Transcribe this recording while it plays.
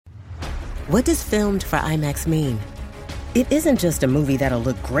What does filmed for IMAX mean? It isn't just a movie that'll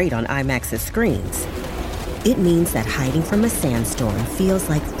look great on IMAX's screens. It means that hiding from a sandstorm feels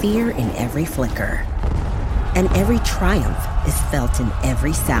like fear in every flicker. And every triumph is felt in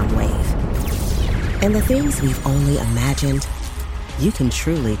every sound wave. And the things we've only imagined, you can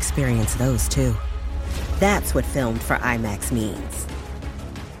truly experience those too. That's what filmed for IMAX means.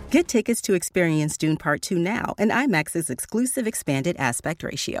 Get tickets to experience Dune Part 2 now and IMAX's exclusive expanded aspect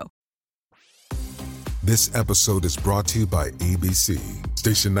ratio. This episode is brought to you by ABC.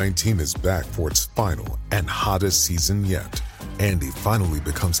 Station 19 is back for its final and hottest season yet. Andy finally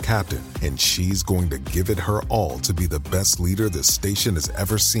becomes captain, and she's going to give it her all to be the best leader the station has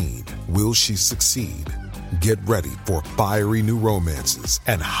ever seen. Will she succeed? Get ready for fiery new romances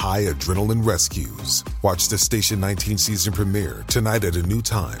and high adrenaline rescues. Watch the Station 19 season premiere tonight at a new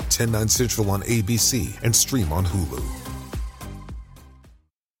time, 10/9 Central on ABC, and stream on Hulu.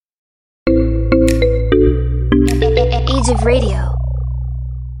 Age of Radio.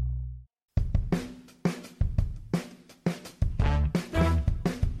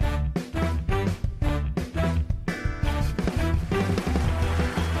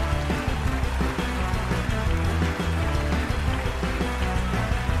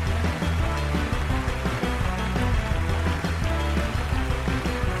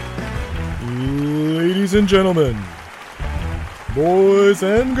 Ladies and gentlemen, boys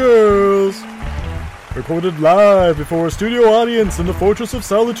and girls, recorded live before a studio audience in the Fortress of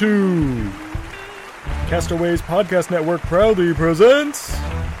Solitude, Castaways Podcast Network proudly presents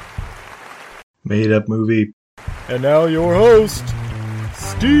Made Up Movie. And now your host,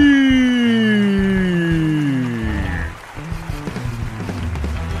 Steve.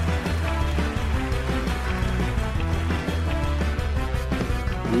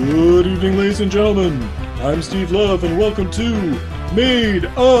 Good evening, ladies and gentlemen. I'm Steve Love, and welcome to Made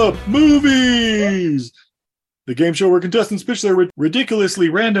Up Movies, the game show where contestants pitch their ridiculously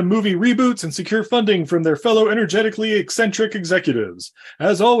random movie reboots and secure funding from their fellow energetically eccentric executives.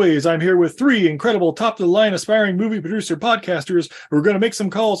 As always, I'm here with three incredible top-of-the-line aspiring movie producer podcasters who are going to make some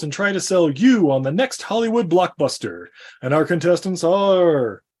calls and try to sell you on the next Hollywood blockbuster. And our contestants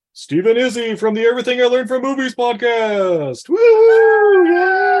are Steve and Izzy from the Everything I Learned from Movies podcast. Woo!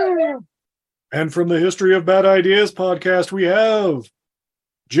 Yeah! And from the History of Bad Ideas podcast, we have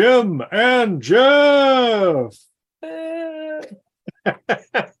Jim and Jeff.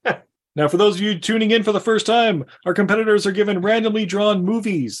 Now, for those of you tuning in for the first time, our competitors are given randomly drawn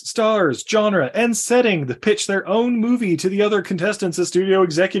movies, stars, genre, and setting to pitch their own movie to the other contestants as studio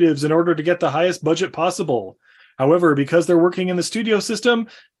executives in order to get the highest budget possible. However, because they're working in the studio system,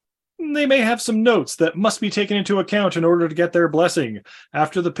 they may have some notes that must be taken into account in order to get their blessing.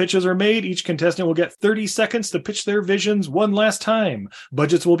 After the pitches are made, each contestant will get 30 seconds to pitch their visions one last time.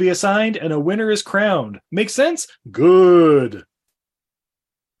 Budgets will be assigned, and a winner is crowned. Make sense? Good.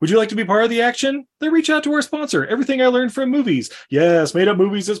 Would you like to be part of the action? Then reach out to our sponsor, Everything I Learned from Movies. Yes, Made Up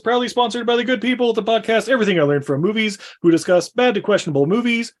Movies is proudly sponsored by the good people at the podcast Everything I Learned from Movies, who discuss bad to questionable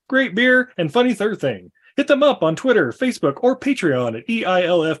movies, great beer, and funny third thing. Hit them up on Twitter, Facebook, or Patreon at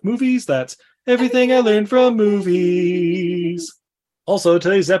EILF Movies. That's Everything I Learned from Movies. Also,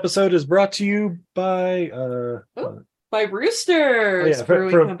 today's episode is brought to you by Roosters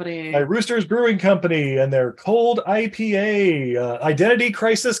Brewing Company. By Roosters Brewing Company and their Cold IPA, Identity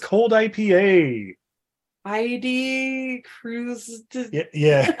Crisis Cold IPA. ID Cruise.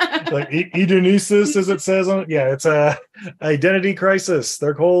 Yeah. Like Edonesis, as it says on it. Yeah, it's a Identity Crisis.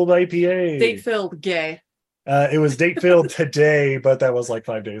 They're Cold IPA. Date filled gay. It was date filled today, but that was like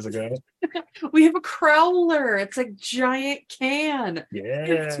 5 days ago. We have a crowler. It's a giant can. Yeah.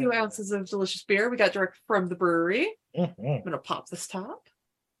 We have 2 ounces of delicious beer. We got direct from the brewery. Mm-hmm. I'm gonna pop this top.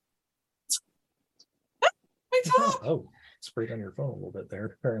 My top. Oh, sprayed on your phone a little bit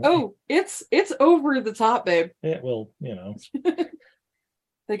there. Apparently. Oh, it's over the top, babe. Yeah, well, you know.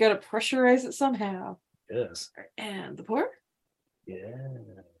 They gotta pressurize it somehow. Yes. And the pour. Yeah.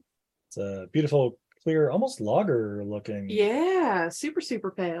 It's a beautiful, clear, almost lager looking. Yeah, super,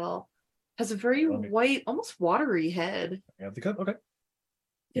 super pale. Has a very white, almost watery head. You have the cup? Okay.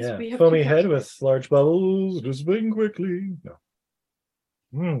 Yes, Yeah, we have foamy two head cups. with large bubbles, dissipating quickly.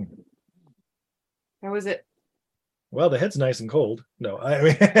 No. How is it? Well, the head's nice and cold. No, I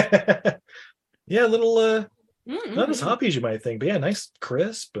mean, yeah, a little, not as hoppy as you might think, but yeah, nice,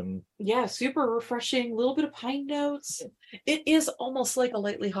 crisp, and yeah, super refreshing. A little bit of pine notes. It is almost like a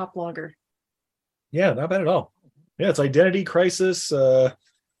lightly hop lager. yeah, not bad at all. Yeah, it's Identity Crisis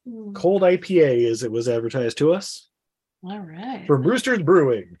Cold IPA, as it was advertised to us. All right. From Roosters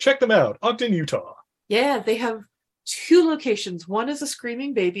Brewing. Check them out, Ogden, Utah. Yeah, they have 2 locations. One is a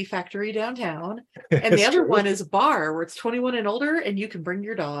Screaming Baby Factory downtown, and the It's other true. one is a bar where it's 21 and older, and you can bring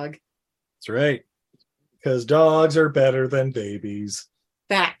your dog. That's right. Because dogs are better than babies.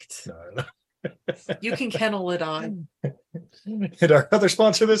 Fact. No. You can kennel a dog. And our other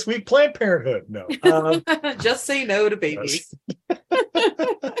sponsor this week, Planned Parenthood. No. Just say no to babies.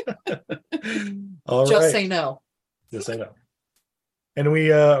 All Just right. say no. Just say no. And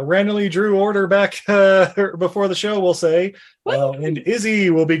we randomly drew order back before the show, we'll say. And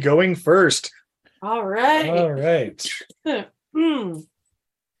Izzy will be going first. All right. All right.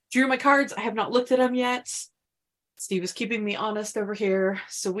 Drew my cards. I have not looked at them yet. Steve is keeping me honest over here.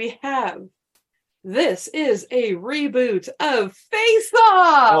 So we have, this is a reboot of Face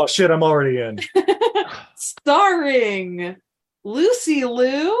Off. Oh, shit, I'm already in. Starring Lucy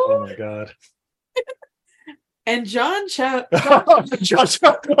Liu Oh, my God. and John Cho. Josh,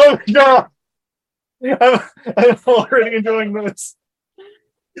 oh, no. I'm already enjoying this.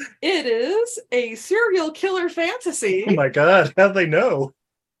 It is a serial killer fantasy. Oh, my God. How'd they know?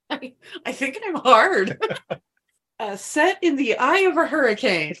 I think I'm hard. Set in the eye of a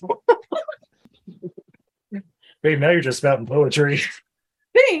hurricane. Babe, now you're just spouting poetry.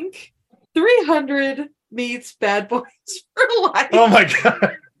 Think 300 meets Bad Boys for Life. Oh, my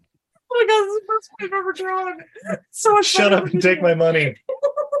God. Oh my god, this is the first one I've ever drawn. So much Shut better up than and take you. my money.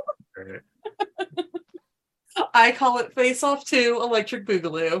 I call it Face Off 2 Electric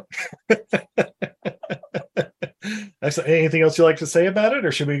Boogaloo. Anything else you'd like to say about it,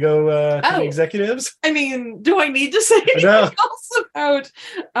 or should we go to the Oh. executives? I mean, do I need to say anything No. else about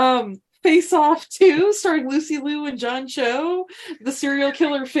Face Off 2 starring Lucy Liu and John Cho, the serial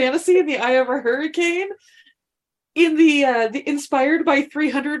killer fantasy in the eye of a hurricane, in the inspired by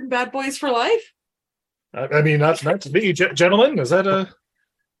 300 Bad Boys for Life? I mean, not to me, gentlemen. Is that a?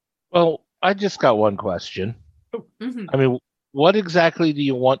 Well, I just got one question. Mhm. I mean, what exactly do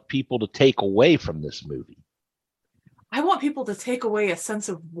you want people to take away from this movie? I want people to take away a sense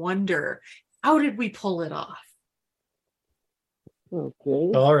of wonder. How did we pull it off?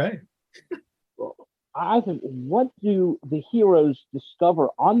 Okay. All right. I think, what do the heroes discover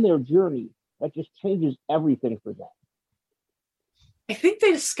on their journey that just changes everything for them? I think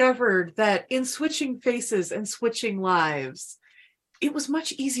they discovered that in switching faces and switching lives, it was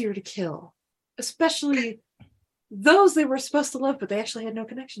much easier to kill, especially those they were supposed to love, but they actually had no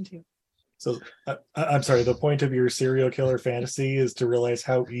connection to. So I'm sorry. The point of your serial killer fantasy is to realize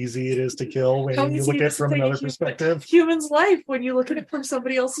how easy it is to kill when How you easy look it at is it to from take a another perspective. Human's life when you look at it from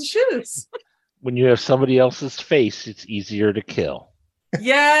somebody else's shoes. When you have somebody else's face, it's easier to kill.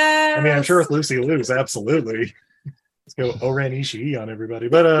 Yeah. I mean, I'm sure with Lucy Liu's, absolutely. Let's go Oren Ishii on everybody.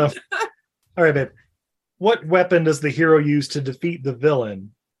 But all right, babe. What weapon does the hero use to defeat the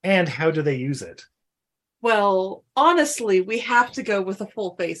villain, and how do they use it? Well, honestly, we have to go with a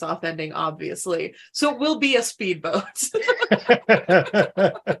full face-off ending, obviously. So it will be a speedboat.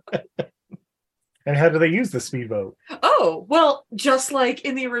 And how do they use the speedboat? Oh, well, just like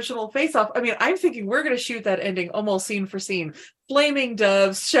in the original Face-Off. I mean, I'm thinking we're going to shoot that ending almost scene for scene. Flaming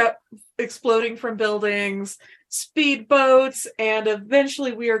doves, exploding from buildings, speedboats, and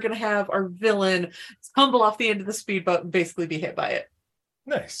eventually we are going to have our villain tumble off the end of the speedboat and basically be hit by it.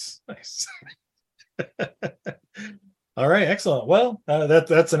 Nice. All right, excellent. Well,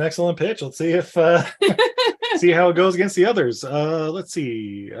 that's an excellent pitch. Let's see if see how it goes against the others. Let's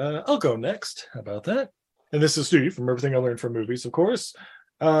see. I'll go next. How about that? And this is Steve from Everything I Learned from Movies, of course.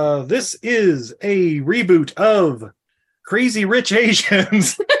 This is a reboot of Crazy Rich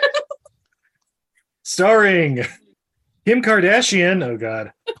Asians, starring Kim Kardashian. Oh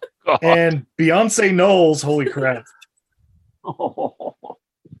God. And Beyonce Knowles. Holy crap!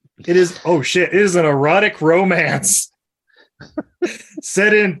 It is. Oh shit! It is an erotic romance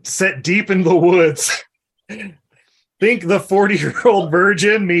set deep in the woods. Think the 40-year-old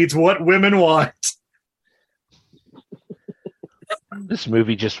virgin meets What Women Want. This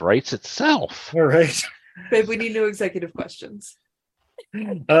movie just writes itself. All right. Babe, we need new executive questions.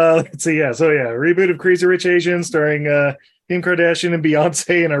 Let's see. Yeah. So yeah, reboot of Crazy Rich Asians starring Kim Kardashian and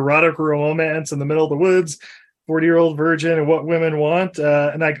Beyonce, an erotic romance in the middle of the woods. 40-year-old virgin and What Women Want.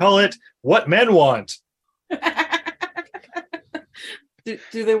 And I call it What Men Want.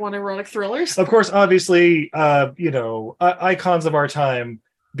 Do they want erotic thrillers? Of course, obviously, icons of our time,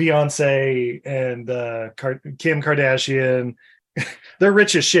 Beyonce and Kim Kardashian, they're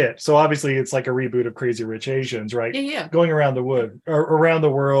rich as shit. So obviously it's like a reboot of Crazy Rich Asians, right? Yeah. Going around the around the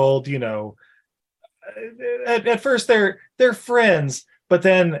world, at first they're friends, but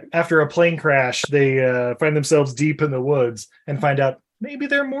then after a plane crash, they find themselves deep in the woods and find out maybe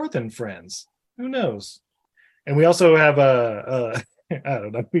they're more than friends. Who knows? And we also have I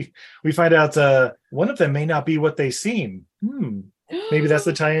don't know. We find out one of them may not be what they seem. Maybe that's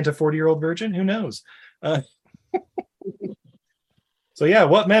the tie into 40-Year-Old Virgin. Who knows? So yeah,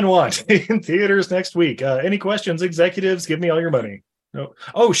 What Men Want in theaters next week. Any questions, executives? Give me all your money. No.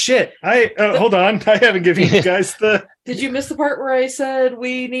 Oh shit! Hold on. I haven't given you guys the. Did you miss the part where I said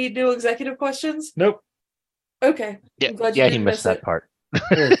we need new executive questions? Nope. Okay. Yeah, he missed that part.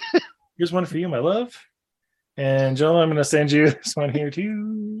 Here's one for you, my love. And gentlemen, I'm going to send you this one here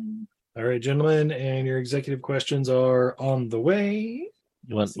too. All right, gentlemen, and your executive questions are on the way.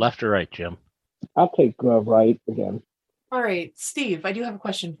 You went left or right, Jim? I'll take right again. All right, Steve, I do have a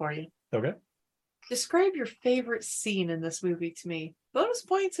question for you. Okay. Describe your favorite scene in this movie to me. Bonus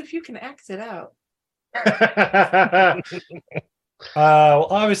points if you can act it out. Well,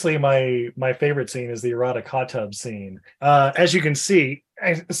 obviously, my favorite scene is the erotic hot tub scene. As you can see,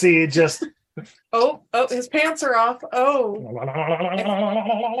 it just. Oh, his pants are off. Oh.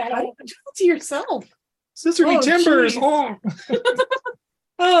 How do you do it to yourself? Sisterly timbers.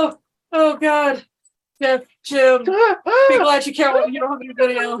 Oh, God. Jeff, Jim, be glad you can't. You don't have any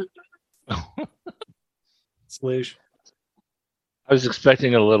video. Splish. I was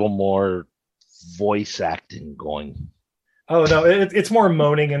expecting a little more voice acting going. Oh no, it's more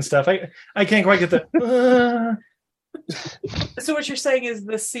moaning and stuff. I can't quite get the. So what you're saying is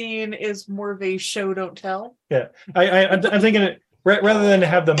the scene is more of a show don't tell? Yeah, I'm thinking it rather than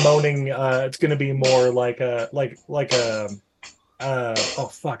have the moaning, it's going to be more like a oh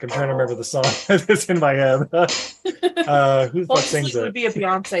fuck, I'm trying to remember the song that's in my head. Who the fuck sings it? It would be a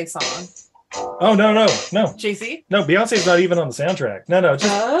Beyonce song. Oh no. Jay-Z? No, Beyonce's not even on the soundtrack. No,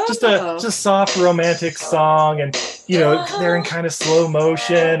 just a soft romantic song, and they're in kind of slow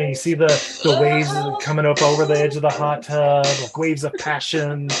motion, and you see the waves coming up over the edge of the hot tub, like waves of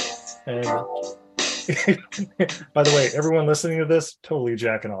passion. And by the way, everyone listening to this, totally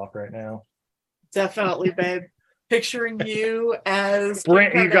jacking off right now. Definitely, babe. Picturing you as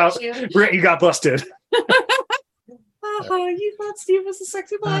Brent, you got busted. You thought Steve was a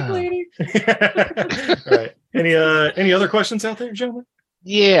sexy black lady. All right. Any other questions out there, gentlemen?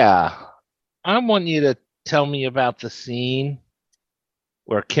 Yeah. I want you to tell me about the scene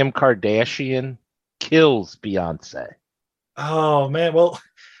where Kim Kardashian kills Beyonce. Oh man, well,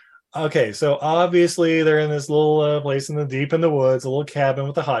 okay, so obviously they're in this little place in the woods, a little cabin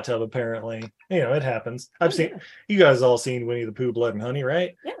with a hot tub. Apparently, it happens. You guys all seen Winnie the Pooh, Blood and Honey,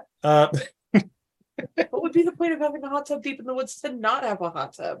 right? Yeah. What would be the point of having a hot tub deep in the woods to not have a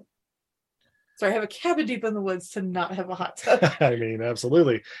hot tub? Sorry, have a cabin deep in the woods to not have a hot tub. I mean,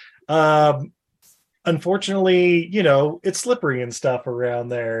 absolutely. Unfortunately, it's slippery and stuff around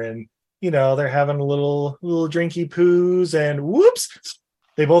there, and they're having a little drinky poos, and whoops,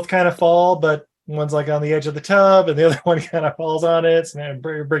 they both kind of fall, but one's like on the edge of the tub, and the other one kind of falls on it, and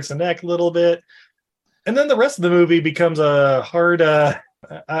it breaks the neck a little bit. And then the rest of the movie becomes a hard.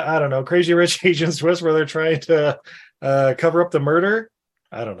 I don't know, Crazy Rich Asians twist where they're trying to cover up the murder.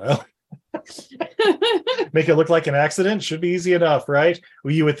 I don't know. Make it look like an accident. Should be easy enough, right?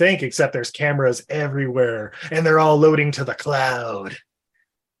 Well, you would think, except there's cameras everywhere and they're all loading to the cloud.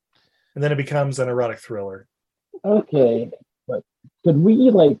 And then it becomes an erotic thriller. Okay, but could we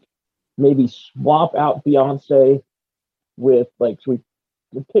maybe swap out Beyonce with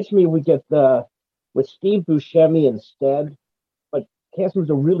pitch me? We get with Steve Buscemi instead. Casper's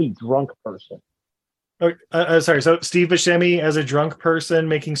a really drunk person. Oh, sorry. So Steve Buscemi as a drunk person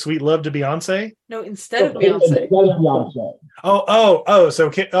making sweet love to Beyonce? No, instead of Beyonce.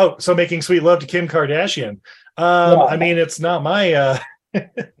 So making sweet love to Kim Kardashian. I mean, it's not my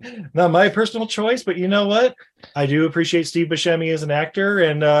not my personal choice, but you know what? I do appreciate Steve Buscemi as an actor,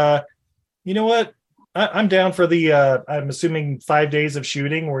 and you know what? I'm down for the. I'm assuming 5 days of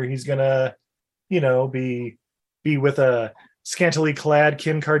shooting where he's gonna, be with a scantily clad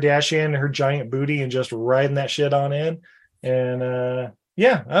Kim Kardashian, her giant booty, and just riding that shit on in. And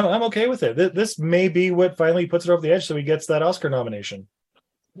yeah, I'm okay with it. This may be what finally puts it over the edge, so he gets that Oscar nomination.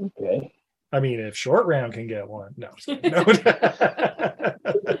 Okay. I mean, if Short Round can get one, no.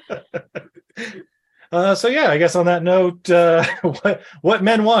 So yeah, I guess on that note, what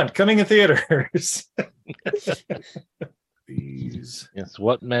Men Want coming in theaters. Yes,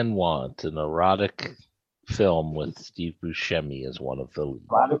 What Men Want, an erotic film with Steve Buscemi as one of the leads.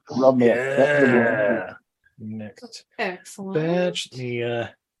 Yeah. Next. Excellent. Batch.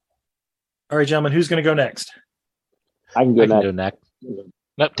 All right, gentlemen, who's going to go next? I can go next.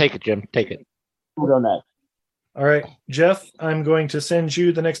 Nope, take it, Jim. Take it. We'll go next. All right, Jeff, I'm going to send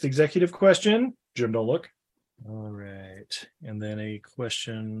you the next executive question. Jim, don't look. All right. And then a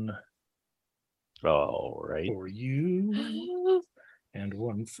question. All right. for you, and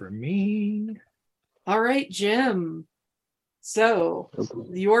one for me. All right, Jim. So,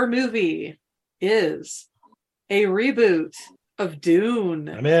 your movie is a reboot of Dune,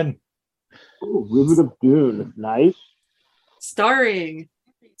 I'm in. Ooh, Reboot of Dune. Nice. starring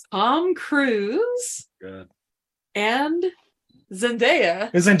Tom Cruise Good. and Zendaya.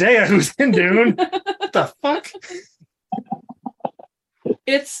 It's Zendaya who's in Dune. What the fuck?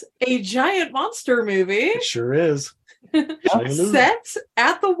 It's a giant monster movie It sure is. Shia set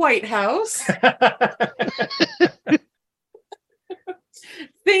at the White House. LaBeouf.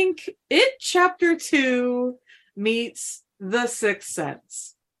 Think It Chapter 2 meets The Sixth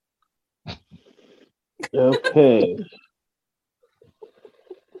Sense. Okay.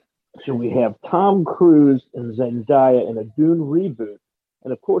 So we have Tom Cruise and Zendaya in a Dune reboot.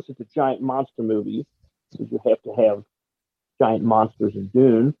 And of course, it's a giant monster movie, because you have to have giant monsters in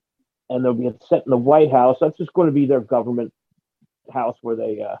Dune. And they'll be set in the White House. That's just going to be their government house where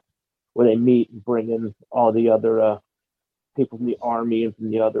they meet and bring in all the other people from the army and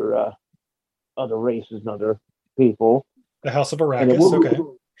from the other races and other people. The House of And Arrakis. Okay.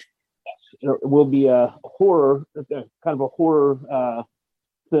 it will be a horror, kind of a horror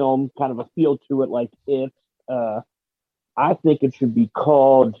film, kind of a feel to it like it. I think it should be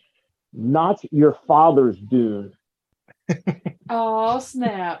called Not Your Father's Dune. Oh,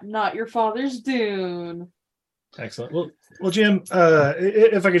 snap. Not Your Father's Dune. Excellent. Well, Jim,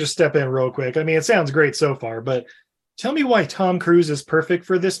 if I could just step in real quick. I mean, it sounds great so far, but tell me why Tom Cruise is perfect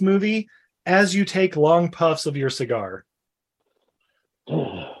for this movie as you take long puffs of your cigar.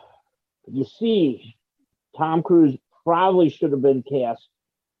 You see, Tom Cruise probably should have been cast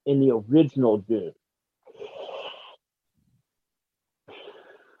in the original Dune.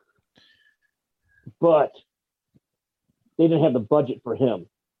 But they didn't have the budget for him,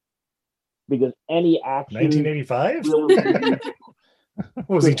 because any action 1985? really-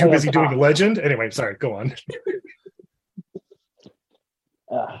 Was he too busy doing Legend? Anyway, sorry, go on.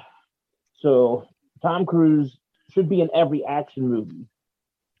 So Tom Cruise should be in every action movie,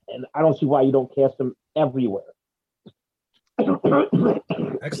 and I don't see why you don't cast him everywhere.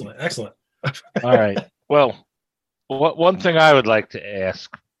 Excellent. All right. Well, one thing I would like to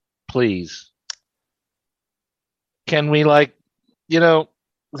ask, please. Can we,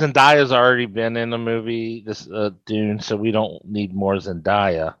 Zendaya's already been in the movie, this Dune, so we don't need more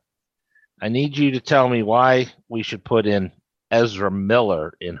Zendaya. I need you to tell me why we should put in Ezra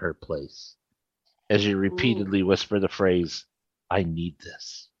Miller in her place, as you repeatedly whisper the phrase, "I need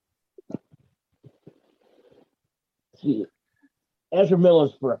this." See, Ezra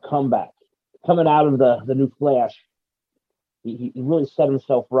Miller's for a comeback. Coming out of the new Flash, he really set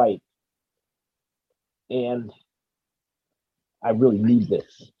himself right. And I really need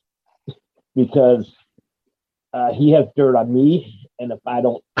this, because he has dirt on me, and if I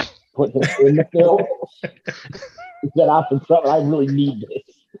don't put him in the film, get off in trouble. I really need this.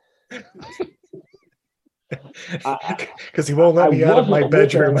 Because he won't let me out of my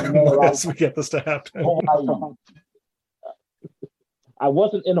bedroom unless we get this to happen. I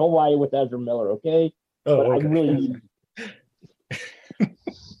wasn't in Hawaii with Ezra Miller, okay? Oh, But okay. I really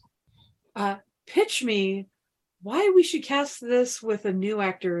need. Pitch me why we should cast this with a new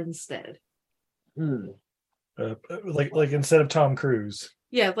actor instead. Like instead of Tom Cruise.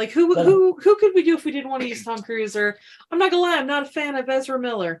 Yeah, like who could we do if we didn't want to use Tom Cruise? Or I'm not gonna lie, I'm not a fan of Ezra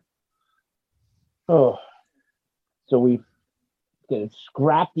Miller. Oh, so we can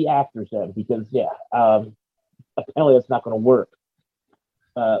scrap the actors then, because apparently that's not going to work.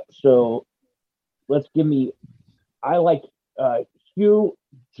 So let's I like Hugh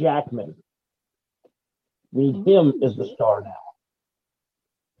Jackman. We need him as the star now,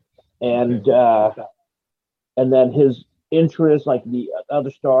 and then his interest, like the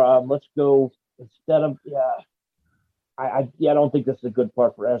other star. Let's go instead of I don't think this is a good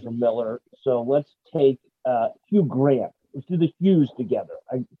part for Ezra Miller. So let's take Hugh Grant. Let's do the Hughes together.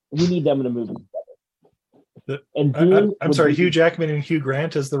 We need them in a movie together. And Dune I'm sorry, Hugh Jackman and Hugh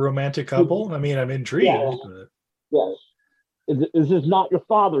Grant as the romantic couple. I mean, I'm intrigued. Yeah. Yes. This is not your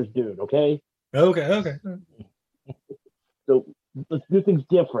father's Dune, okay? Okay. So let's do things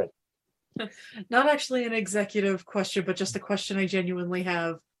different. Not actually an executive question, but just a question I genuinely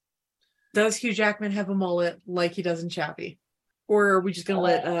have. Does Hugh Jackman have a mullet like he does in Chappie? Or are we just gonna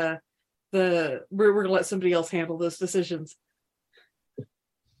let we're gonna let somebody else handle those decisions?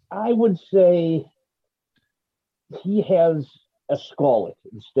 I would say he has a skullet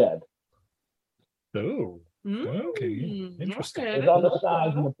instead. Oh, okay. Interesting. Okay. It's on the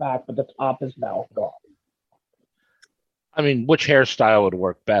sides and the back, but the top is now gone. I mean, which hairstyle would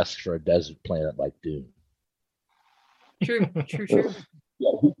work best for a desert planet like Dune? True.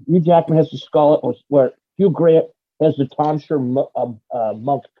 Yeah, Hugh Jackman has the skull, where Hugh Grant has the tonsure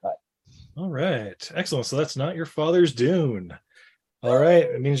monk cut. All right. Excellent. So that's not your father's Dune. All right.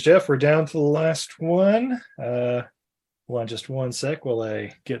 It means, Jeff, we're down to the last one. Hold on just one sec while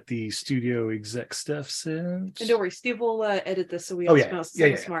I get the studio exec stuff sent. And don't worry, Steve will edit this so we Oh, all yeah.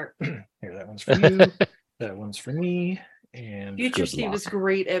 sound smart. Here, that one's for you. That one's for me. And Future Good Steve luck. is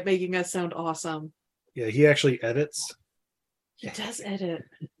great at making us sound awesome. yeah, he actually edits. He does edit.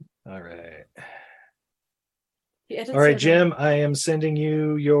 All right. He edits All right, it. Jim, I am sending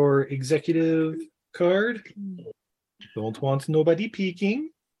you your executive card. Don't want nobody peeking.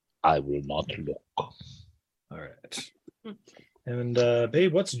 I will not look. All right. And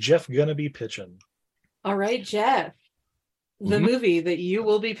babe, what's Jeff gonna be pitching? All right, Jeff. The Mhm. movie that you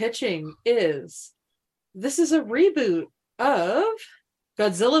will be pitching is this is a reboot of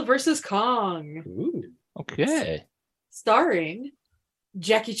Godzilla vs. Kong, Ooh. Okay. starring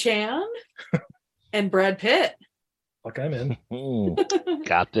Jackie Chan and Brad Pitt. Fuck, I'm in.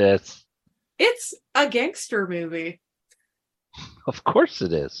 Got this. It's a gangster movie Of course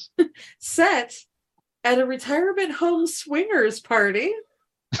it is. set at a retirement home swingers party.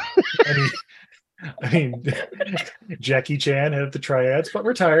 I mean, Jackie Chan had the triads, but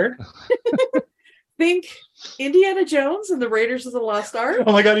retired. Think Indiana Jones and the Raiders of the Lost Ark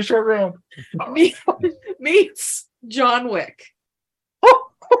Oh my god, he's short round. meets John Wick.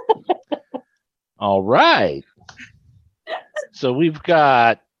 All right. So we've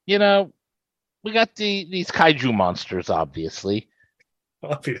got, we got these kaiju monsters, obviously,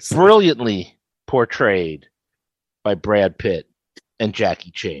 Obviously. brilliantly portrayed by Brad Pitt and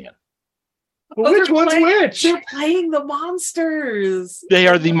Jackie Chan. Well, which they're one's which? They're playing the monsters. They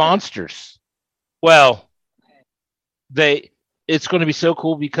are the monsters. Well, it's going to be so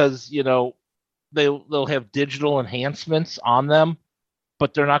cool because, they'll have digital enhancements on them,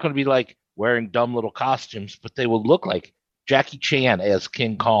 but they're not going to be like wearing dumb little costumes, but they will look like Jackie Chan as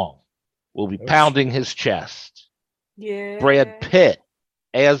King Kong will be pounding his chest. Yeah. Brad Pitt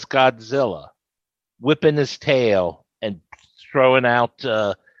as Godzilla, whipping his tail and throwing out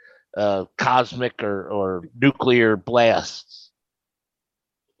cosmic or nuclear blasts.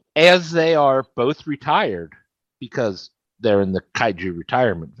 As they are both retired because they're in the kaiju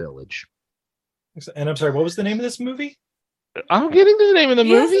retirement village. And I'm sorry, what was the name of this movie? I'm getting to the name of the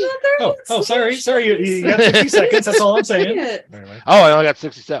Yes, movie. Oh, sorry. You got 60 seconds. That's all I'm saying. It. Anyway. Oh, I only got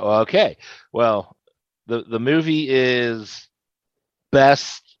 60 seconds. Well, okay. Well, the movie is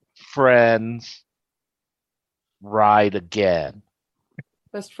Best Friends Ride Again.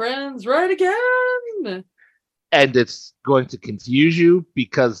 Best friends, right again. And it's going to confuse you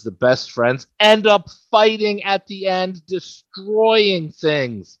because the best friends end up fighting at the end, destroying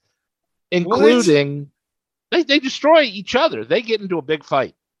things, including they destroy each other. They get into a big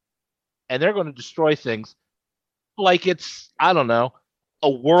fight and they're going to destroy things like it's, I don't know, a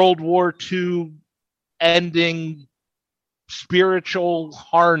World War II ending spiritual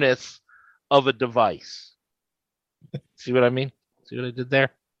harness of a device. See what I mean? See what I did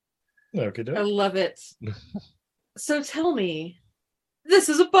there? Okay, I love it. So tell me, this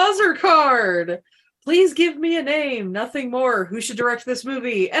is a buzzer card. Please give me a name, nothing more. Who should direct this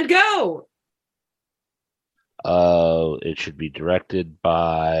movie? And go! It should be directed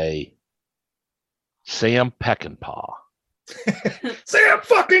by Sam Peckinpah. Sam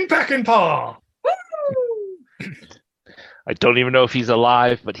fucking Peckinpah! I don't even know if he's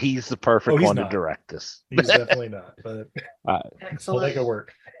alive, but he's the perfect he's one not. to direct this. He's definitely not, but we'll Excellent. make it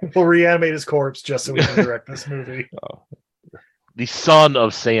work. We'll reanimate his corpse just so we can direct this movie. The son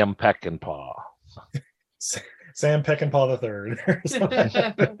of Sam Peckinpah. Sam Peckinpah III.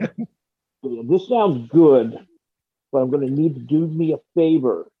 This sounds good, but I'm going to need to do me a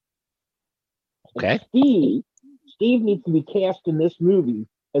favor. Okay. Steve needs to be cast in this movie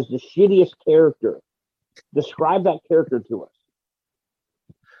as the shittiest character. Describe that character to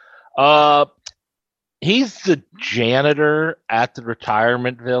us. He's the janitor at the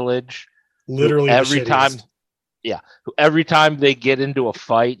retirement village. Literally Every time they get into a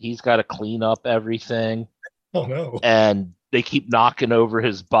fight, he's got to clean up everything. Oh no. And they keep knocking over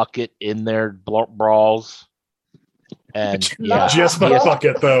his bucket in their brawls. And yeah, Just my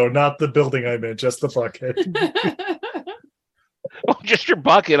bucket, though, not the building I'm in, just the bucket. Oh, just your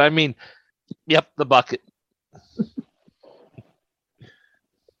bucket. I mean, yep, the bucket.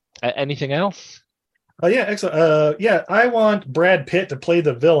 Anything else? Oh yeah, excellent. Yeah, I want Brad Pitt to play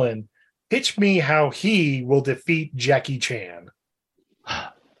the villain. Pitch me how he will defeat Jackie Chan.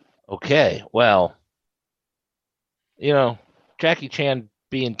 Okay, well, You know, Jackie Chan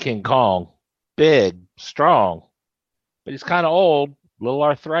being King Kong, big, strong, but he's kind of old, little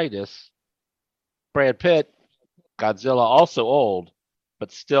arthritis. Brad Pitt, Godzilla, also old,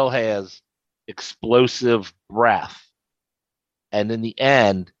 but still has explosive breath. And in the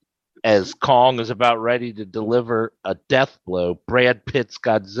end, as Kong is about ready to deliver a death blow, Brad Pitt's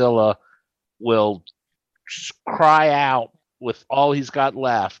Godzilla will cry out with all he's got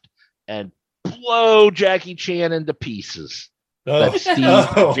left and blow Jackie Chan into pieces. That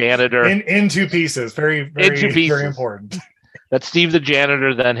Steve janitor into pieces. Very, very, into pieces. Very important. That Steve the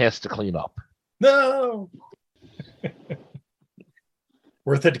janitor then has to clean up. No.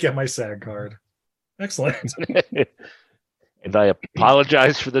 Worth it to get my SAG card. Excellent. And I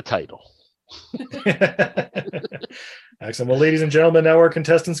apologize for the title. Excellent. Well, ladies and gentlemen, now our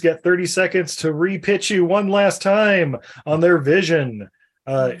contestants get 30 seconds to re-pitch you one last time on their vision.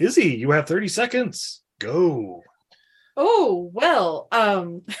 Izzy, you have 30 seconds. Go. Oh, well,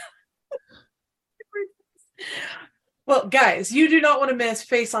 well, guys, you do not want to miss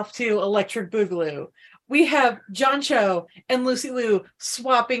Face Off 2 Electric Boogaloo. We have John Cho and Lucy Liu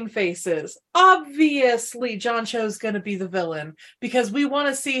swapping faces. Obviously, John Cho's going to be the villain because we want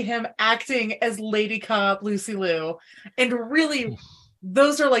to see him acting as Lady Cop Lucy Liu. And really,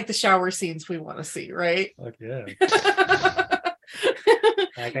 those are like the shower scenes we want to see, right? Fuck yeah.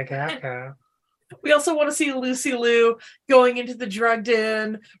 We also want to see Lucy Liu going into the drug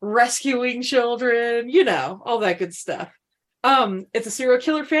den, rescuing children, you know, all that good stuff. It's a serial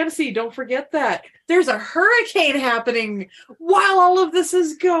killer fantasy. Don't forget that. There's a hurricane happening while all of this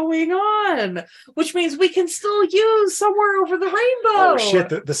is going on, which means we can still use Somewhere Over the Rainbow. Oh shit,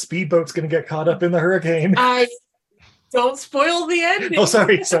 the speedboat's gonna get caught up in the hurricane. I don't spoil the ending. Oh,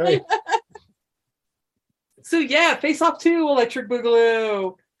 sorry. So yeah, Face Off 2 Electric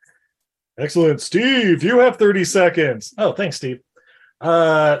Boogaloo. Excellent. Steve, you have 30 seconds. Oh, thanks, Steve.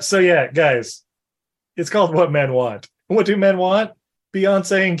 So yeah, guys, it's called What Men Want. What do men want?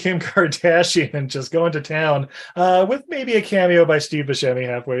 Beyonce and Kim Kardashian just going to town with maybe a cameo by Steve Buscemi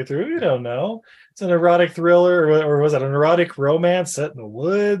halfway through. You don't know. It's an erotic thriller, or was it an erotic romance set in the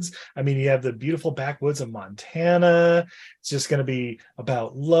woods? I mean, you have the beautiful backwoods of Montana. It's just going to be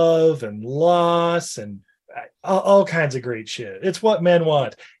about love and loss and all kinds of great shit. It's what men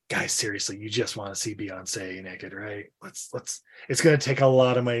want. Guys, seriously, you just want to see Beyonce naked, right? Let's. It's going to take a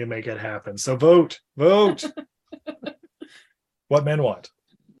lot of money to make it happen. So vote. What men want.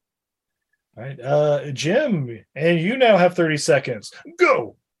 All right, Jim, and you now have 30 seconds.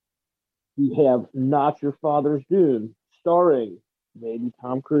 Go. We have Not Your Father's Dune, starring maybe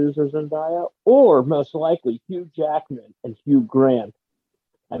Tom Cruise or Zendaya, or most likely Hugh Jackman and Hugh Grant.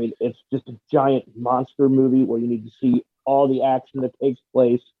 I mean, it's just a giant monster movie where you need to see all the action that takes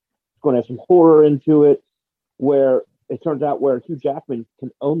place. It's going to have some horror into it, where it turns out where Hugh Jackman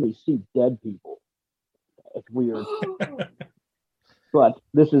can only see dead people. It's weird. But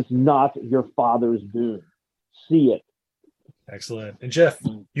this is not your father's Dune. See it. Excellent. And Jeff,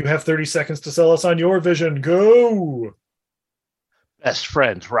 you have 30 seconds to sell us on your vision. Go. Best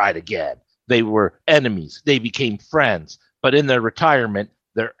friends ride again. They were enemies. They became friends. But in their retirement,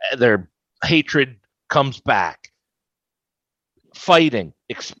 their hatred comes back. Fighting,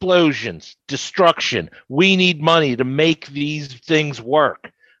 explosions, destruction. We need money to make these things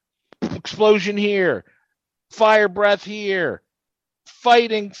work. Explosion here. Fire breath here.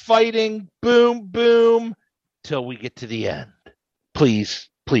 Fighting, boom, boom, till we get to the end. Please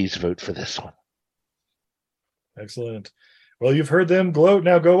vote for this one. Excellent. Well, you've heard them gloat.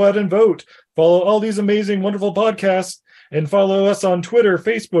 Now go out and vote. Follow all these amazing, wonderful podcasts and follow us on Twitter,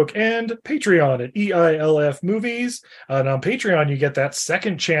 Facebook, and Patreon at EILF Movies. And on Patreon, you get that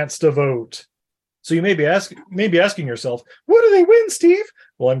second chance to vote. So you may be asking yourself, what do they win, Steve?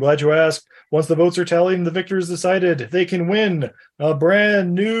 Well, I'm glad you asked. Once the votes are tallied and the victor is decided, they can win a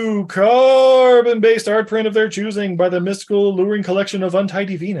brand new carbon-based art print of their choosing by the mystical, alluring collection of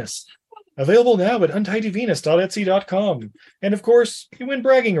Untidy Venus. Available now at untidyvenus.etsy.com. And of course, you win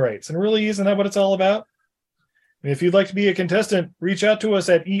bragging rights. And really, isn't that what it's all about? And if you'd like to be a contestant, reach out to us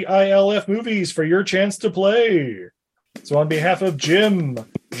at EILF Movies for your chance to play. So on behalf of Jim,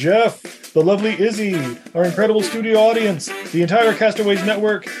 Jeff, the lovely Izzy, our incredible studio audience, the entire Castaways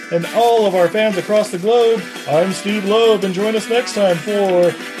Network, and all of our fans across the globe, I'm Steve Loeb, and join us next time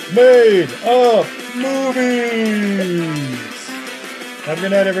for Made Up Movies. Have a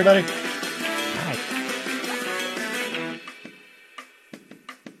good night, everybody.